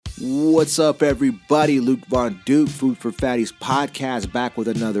What's up, everybody? Luke Von Duke, Food for Fatties podcast, back with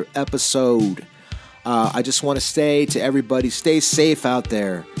another episode. I just want to say to everybody, stay safe out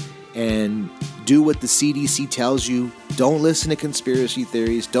there and do what the CDC tells you. Don't listen to conspiracy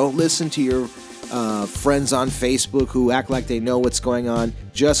theories. Don't listen to your friends on Facebook who act like they know what's going on.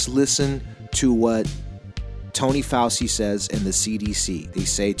 Just listen to what Tony Fauci says and the CDC. They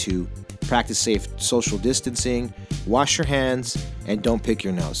say to practice safe social distancing, wash your hands, and don't pick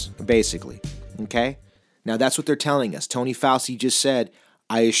your nose, basically. Okay? Now, that's what they're telling us. Tony Fauci just said,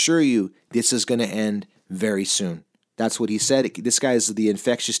 I assure you, this is going to end very soon. That's what he said. This guy is the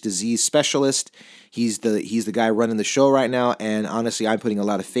infectious disease specialist. He's the guy running the show right now, and honestly, I'm putting a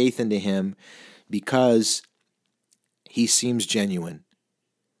lot of faith into him because he seems genuine.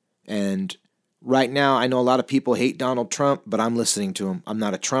 And right now, I know a lot of people hate Donald Trump, but I'm listening to him. I'm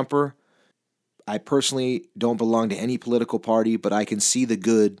not a Trumper. I personally don't belong to any political party, but I can see the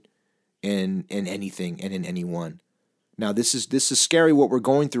good in anything and in anyone. Now, this is scary what we're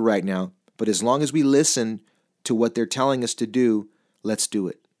going through right now, but as long as we listen to what they're telling us to do, let's do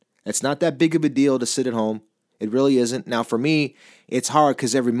it. It's not that big of a deal to sit at home. It really isn't. Now, for me, it's hard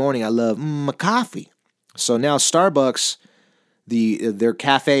because every morning I love my coffee. So now Starbucks, their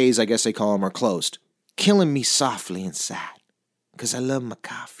cafes, I guess they call them, are closed, killing me softly inside because I love my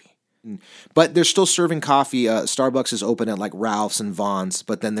coffee. But they're still serving coffee. Starbucks is open at like Ralph's and Vons,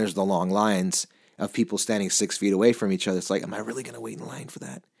 but then there's the long lines of people standing 6 feet away from each other. It's like, am I really going to wait in line for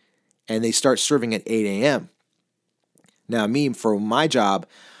that? And they start serving at 8 a.m. Now, me, for my job,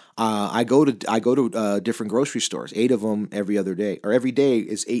 I go to different grocery stores, 8 of them every other day, or every day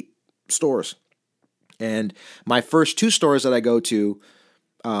is 8 stores. And my first 2 stores that I go to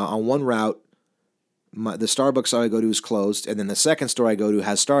on one route, the Starbucks I go to is closed, and then the second store I go to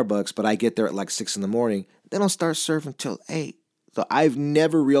has Starbucks, but I get there at like 6 in the morning. They don't start serving till 8. So I've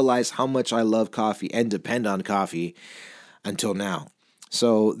never realized how much I love coffee and depend on coffee until now.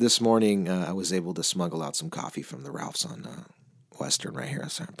 So this morning I was able to smuggle out some coffee from the Ralph's on Western right here.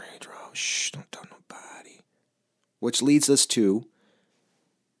 San Pedro. Shh, don't tell nobody. Which leads us to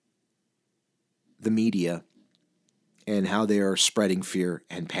the media and how they are spreading fear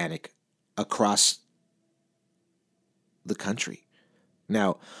and panic across the country.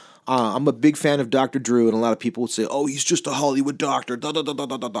 Now, I'm a big fan of Dr. Drew, and a lot of people would say, oh, he's just a Hollywood doctor. Da, da, da, da,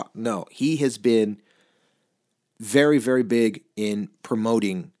 da, da. No, he has been very, very big in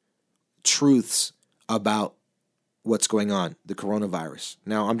promoting truths about what's going on, the coronavirus.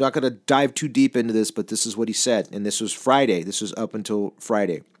 Now, I'm not going to dive too deep into this, but this is what he said, and this was Friday. This was up until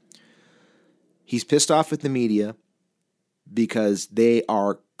Friday. He's pissed off at the media because they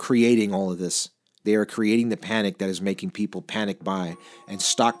are creating all of this. They are creating the panic that is making people panic buy and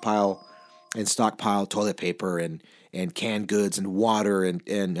stockpile toilet paper and canned goods and water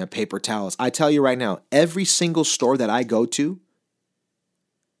and paper towels. I tell you right now, every single store that I go to,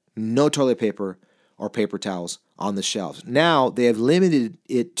 no toilet paper or paper towels on the shelves. Now they have limited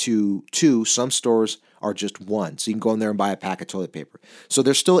it to 2. Some stores are just 1. So you can go in there and buy a pack of toilet paper. So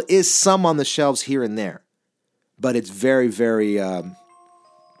there still is some on the shelves here and there. But it's very, very...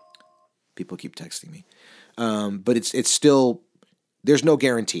 people keep texting me. But it's still... There's no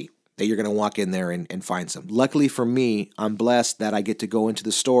guarantee that you're going to walk in there and find some. Luckily for me, I'm blessed that I get to go into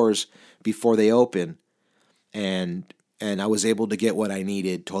the stores before they open. And I was able to get what I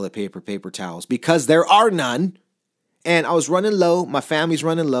needed, toilet paper, paper towels, because there are none. And I was running low. My family's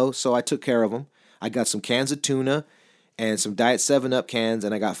running low, so I took care of them. I got some cans of tuna and some Diet 7-Up cans,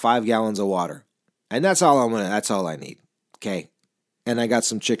 and I got 5 gallons of water. And that's all I need. Okay. And I got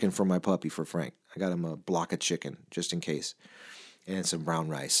some chicken for my puppy, for Frank. I got him a block of chicken, just in case. And some brown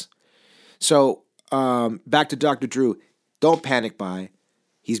rice. So, back to Dr. Drew. Don't panic buy.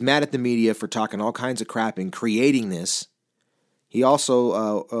 He's mad at the media for talking all kinds of crap and creating this. He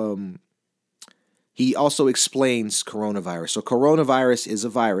also explains coronavirus. So coronavirus is a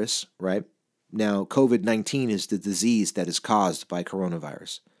virus, right? Now, COVID-19 is the disease that is caused by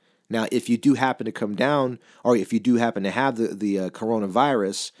coronavirus. Now, if you do happen to come down, or if you do happen to have the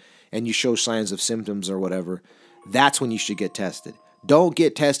coronavirus and you show signs of symptoms or whatever, that's when you should get tested. Don't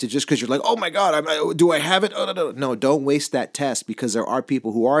get tested just because you're like, oh my God, do I have it? Oh, no, don't waste that test, because there are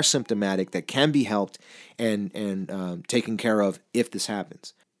people who are symptomatic that can be helped and taken care of if this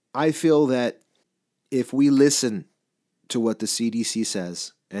happens. I feel that if we listen to what the CDC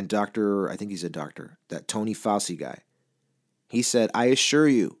says, and I think he's a doctor, that Tony Fauci guy, he said, I assure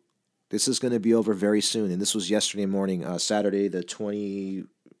you, this is going to be over very soon. And this was yesterday morning, Saturday,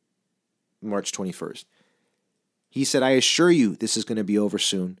 March 21st. He said, I assure you this is going to be over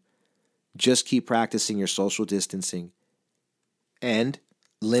soon. Just keep practicing your social distancing. And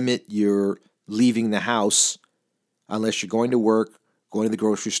limit your leaving the house unless you're going to work, going to the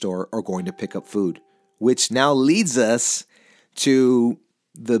grocery store, or going to pick up food, which now leads us to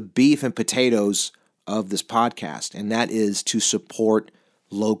the beef and potatoes of this podcast, and that is to support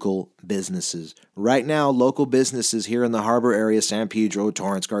local businesses. Right now, local businesses here in the harbor area, San Pedro,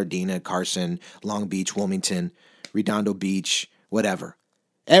 Torrance, Gardena, Carson, Long Beach, Wilmington, Redondo Beach, whatever,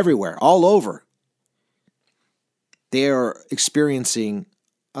 everywhere, all over, they are experiencing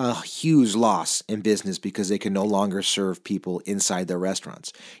a huge loss in business because they can no longer serve people inside their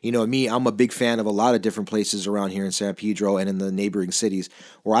restaurants. You know, me, I'm a big fan of a lot of different places around here in San Pedro and in the neighboring cities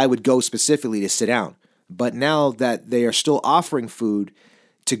where I would go specifically to sit down. But now that they are still offering food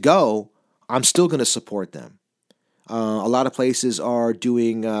to go, I'm still going to support them. A lot of places are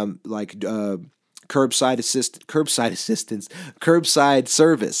doing curbside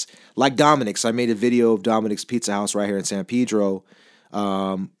service, like Dominic's. I made a video of Dominic's Pizza House right here in San Pedro,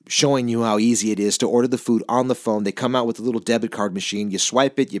 showing you how easy it is to order the food on the phone. They come out with a little debit card machine. You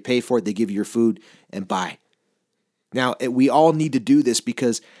swipe it, you pay for it, they give you your food, and buy. Now, we all need to do this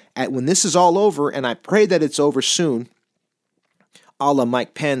because when this is all over, and I pray that it's over soon, a la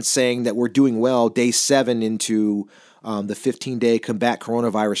Mike Pence saying that we're doing well day 7 into the 15-day combat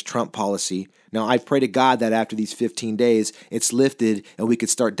coronavirus Trump policy. Now, I pray to God that after these 15 days, it's lifted and we could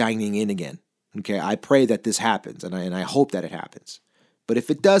start dining in again. Okay, I pray that this happens, and I hope that it happens. But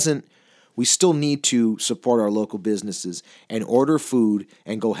if it doesn't, we still need to support our local businesses and order food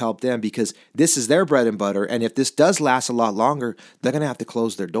and go help them because this is their bread and butter. And if this does last a lot longer, they're going to have to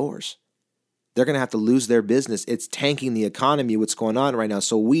close their doors. They're going to have to lose their business. It's tanking the economy, what's going on right now.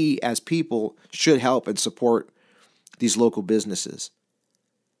 So we as people should help and support these local businesses.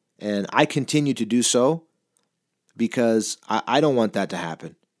 And I continue to do so because I don't want that to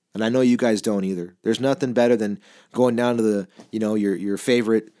happen. And I know you guys don't either. There's nothing better than going down to the, your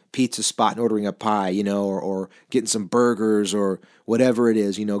favorite pizza spot and ordering a pie, or getting some burgers or whatever it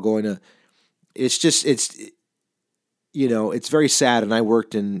is, going to, it's very sad. And I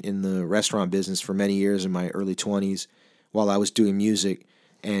worked in the restaurant business for many years in my early 20s while I was doing music.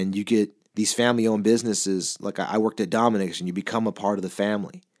 And you get these family-owned businesses, like I worked at Dominic's, and you become a part of the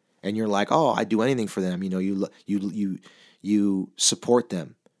family. And you're like, oh, I'd do anything for them. You support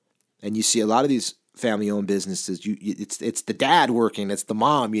them. And you see a lot of these family-owned businesses, it's the dad working, it's the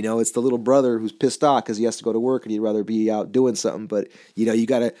mom, it's the little brother who's pissed off because he has to go to work and he'd rather be out doing something. But you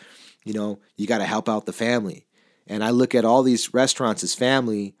gotta help out the family. And I look at all these restaurants as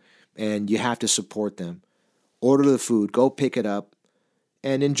family, and you have to support them. Order the food, go pick it up,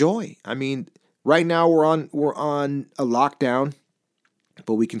 and enjoy. I mean, right now we're on a lockdown,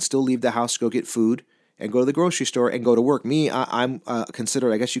 but we can still leave the house to go get food and go to the grocery store and go to work. Me, I'm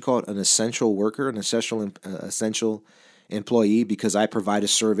considered, I guess you call it an essential worker, an essential employee because I provide a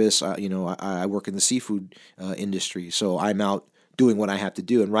service. I work in the seafood industry, so I'm out doing what I have to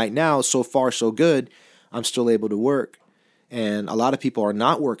do. And right now, so far so good, I'm still able to work. And a lot of people are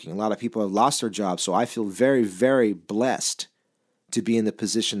not working. A lot of people have lost their jobs. So I feel very, very blessed to be in the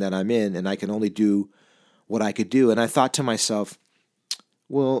position that I'm in, and I can only do what I could do. And I thought to myself,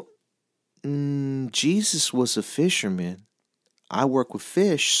 well, Jesus was a fisherman. I work with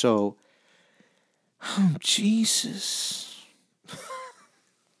fish, so Jesus.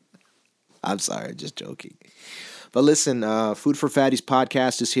 I'm sorry, just joking. But listen, Food for Fatties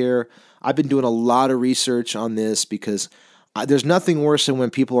podcast is here. I've been doing a lot of research on this because there's nothing worse than when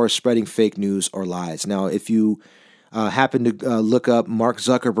people are spreading fake news or lies. Now, if you happen to look up Mark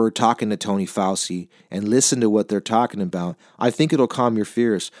Zuckerberg talking to Tony Fauci and listen to what they're talking about, I think it'll calm your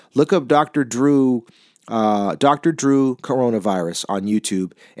fears. Look up Dr. Drew coronavirus on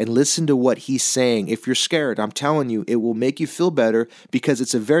YouTube and listen to what he's saying. If you're scared, I'm telling you, it will make you feel better because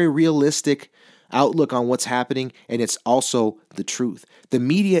it's a very realistic outlook on what's happening, and it's also the truth. The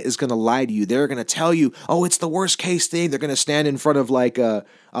media is going to lie to you. They're going to tell you, oh, it's the worst case thing. They're going to stand in front of like a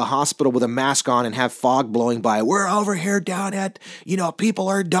hospital with a mask on and have fog blowing by. We're over here down at, people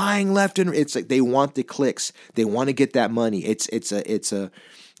are dying left and it's like they want the clicks. They want to get that money.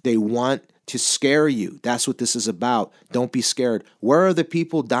 They want to scare you. That's what this is about. Don't be scared. Where are the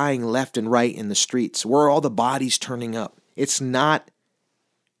people dying left and right in the streets? Where are all the bodies turning up?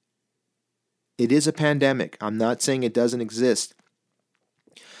 It is a pandemic. I'm not saying it doesn't exist.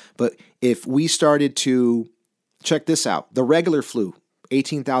 But if we started to check this out, the regular flu,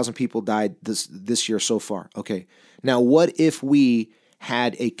 18,000 people died this year so far. Okay. Now, what if we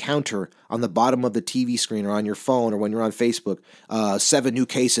had a counter on the bottom of the TV screen or on your phone or when you're on Facebook, 7 new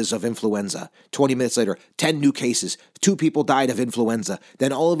cases of influenza. 20 minutes later, 10 new cases. 2 people died of influenza.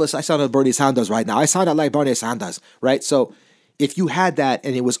 Then all of us, I sound like Bernie Sanders right now. I sound like Bernie Sanders, right? So if you had that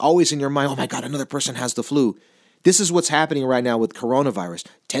and it was always in your mind, oh my God, another person has the flu. This is what's happening right now with coronavirus.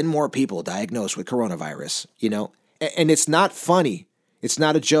 10 more people diagnosed with coronavirus, and it's not funny. It's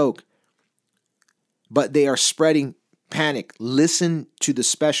not a joke, but they are spreading panic. Listen to the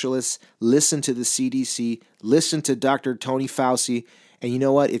specialists, listen to the CDC, listen to Dr. Tony Fauci. And you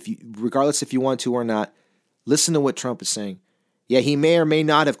know what? Regardless if you want to or not, listen to what Trump is saying. Yeah, he may or may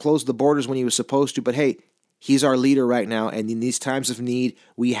not have closed the borders when he was supposed to, but hey, he's our leader right now. And in these times of need,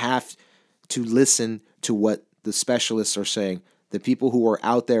 we have to listen to what the specialists are saying, the people who are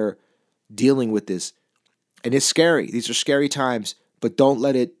out there dealing with this. And it's scary. These are scary times, but don't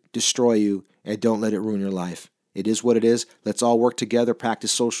let it destroy you and don't let it ruin your life. It is what it is. Let's all work together,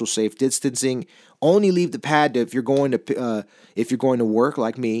 practice social safe distancing. Only leave the pad if you're going to work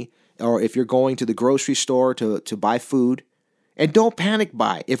like me, or if you're going to the grocery store to buy food. And don't panic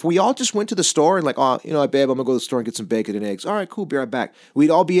buy. If we all just went to the store and like, oh, babe, I'm going to go to the store and get some bacon and eggs. All right, cool, be right back.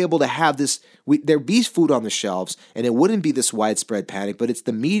 We'd all be able to have this. There'd be food on the shelves, and it wouldn't be this widespread panic, but it's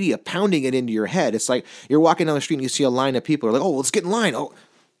the media pounding it into your head. It's like you're walking down the street and you see a line of people. Are like, oh, let's get in line. Oh,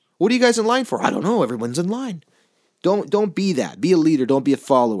 what are you guys in line for? I don't know. Everyone's in line. Don't be that. Be a leader. Don't be a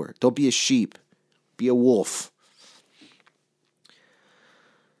follower. Don't be a sheep. Be a wolf.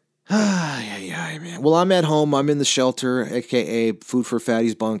 Yeah, man. Well, I'm at home. I'm in the shelter, a.k.a. Food for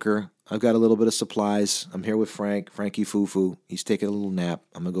Fatty's bunker. I've got a little bit of supplies. I'm here with Frankie Fufu. He's taking a little nap.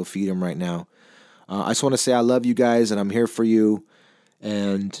 I'm going to go feed him right now. I just want to say I love you guys, and I'm here for you.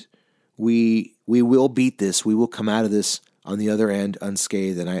 And we will beat this. We will come out of this on the other end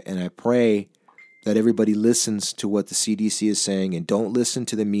unscathed. And I pray that everybody listens to what the CDC is saying and don't listen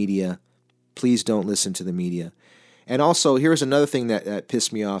to the media. Please don't listen to the media. And also, here's another thing that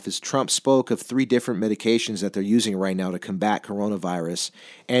pissed me off is Trump spoke of 3 different medications that they're using right now to combat coronavirus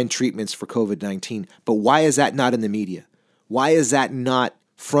and treatments for COVID-19. But why is that not in the media? Why is that not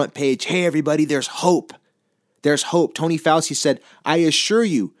front page? Hey, everybody, there's hope. There's hope. Tony Fauci said, I assure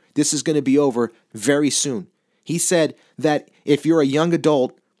you this is going to be over very soon. He said that if you're a young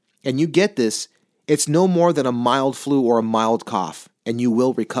adult and you get this, it's no more than a mild flu or a mild cough, and you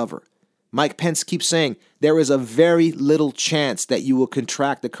will recover. Mike Pence keeps saying there is a very little chance that you will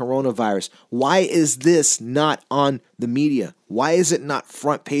contract the coronavirus. Why is this not on the media? Why is it not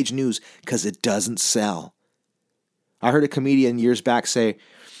front page news? Because it doesn't sell. I heard a comedian years back say,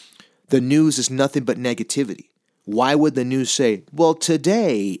 the news is nothing but negativity. Why would the news say, well,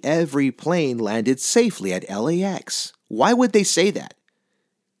 today every plane landed safely at LAX? Why would they say that?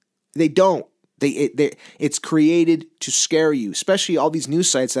 They don't. It's created to scare you, especially all these news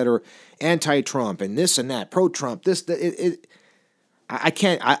sites that are anti-Trump and this and that, pro-Trump.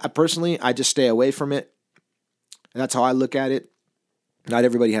 I personally, I just stay away from it. And that's how I look at it. Not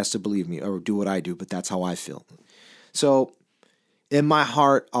everybody has to believe me or do what I do, but that's how I feel. So in my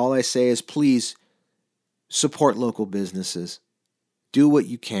heart, all I say is please support local businesses. Do what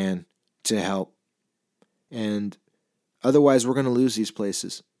you can to help. And otherwise, we're going to lose these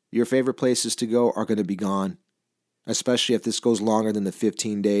places. Your favorite places to go are going to be gone, especially if this goes longer than the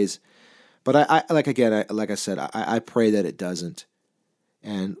 15 days. But I pray that it doesn't.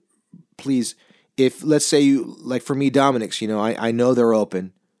 And please, if let's say you, like for me, Dominic's, I know they're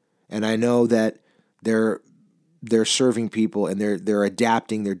open, and I know that they're serving people and they're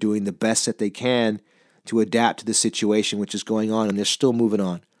adapting. They're doing the best that they can to adapt to the situation which is going on, and they're still moving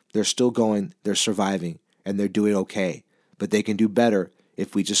on. They're still going. They're surviving, and they're doing okay. But they can do better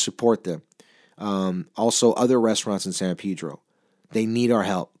if we just support them. Also, other restaurants in San Pedro, they need our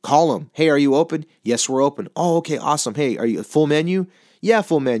help. Call them. Hey, are you open? Yes, we're open. Oh, okay, awesome. Hey, are you a full menu? Yeah,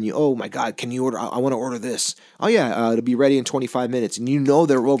 full menu. Oh my God, can you order? I want to order this. Oh yeah, it'll be ready in 25 minutes. And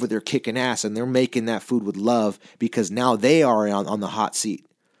they're over there kicking ass and they're making that food with love because now they are on the hot seat.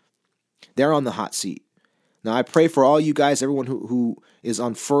 They're on the hot seat. Now, I pray for all you guys, everyone who is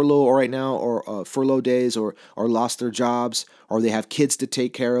on furlough right now or furlough days or lost their jobs or they have kids to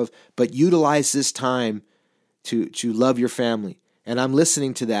take care of, but utilize this time to love your family. And I'm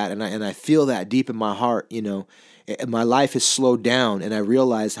listening to that, and I feel that deep in my heart. My life has slowed down, and I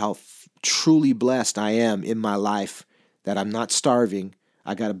realize how truly blessed I am in my life, that I'm not starving.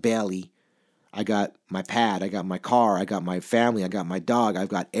 I got a belly. I got my pad, I got my car, I got my family, I got my dog, I've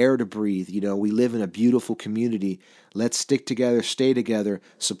got air to breathe. We live in a beautiful community. Let's stick together, stay together,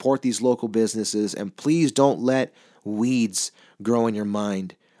 support these local businesses, and please don't let weeds grow in your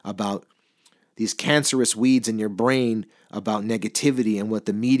mind about these cancerous weeds in your brain about negativity and what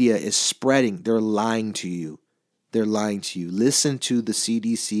the media is spreading. They're lying to you. They're lying to you. Listen to the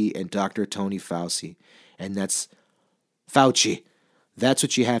CDC and Dr. Tony Fauci, and that's Fauci. That's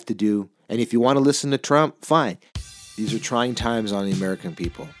what you have to do. And if you want to listen to Trump, fine. These are trying times on the American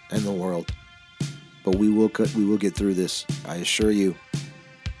people and the world. But we will get through this. I assure you,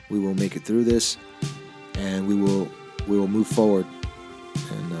 we will make it through this, and we will move forward.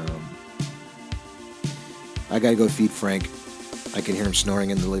 And I gotta go feed Frank. I can hear him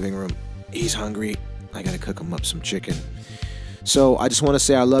snoring in the living room. He's hungry. I gotta cook him up some chicken. So I just want to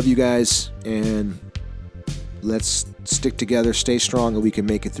say I love you guys, and let's stick together, stay strong, and we can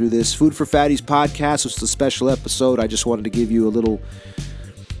make it through this. Food for Fatties podcast was a special episode. I just wanted to give you a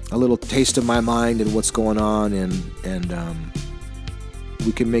little taste of my mind and what's going on, and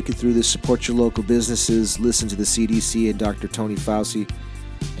we can make it through this. Support your local businesses, listen to the CDC and Dr. Tony Fauci,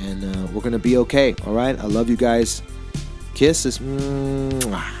 and we're going to be okay, all right? I love you guys. Kisses.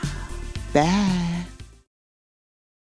 Bye.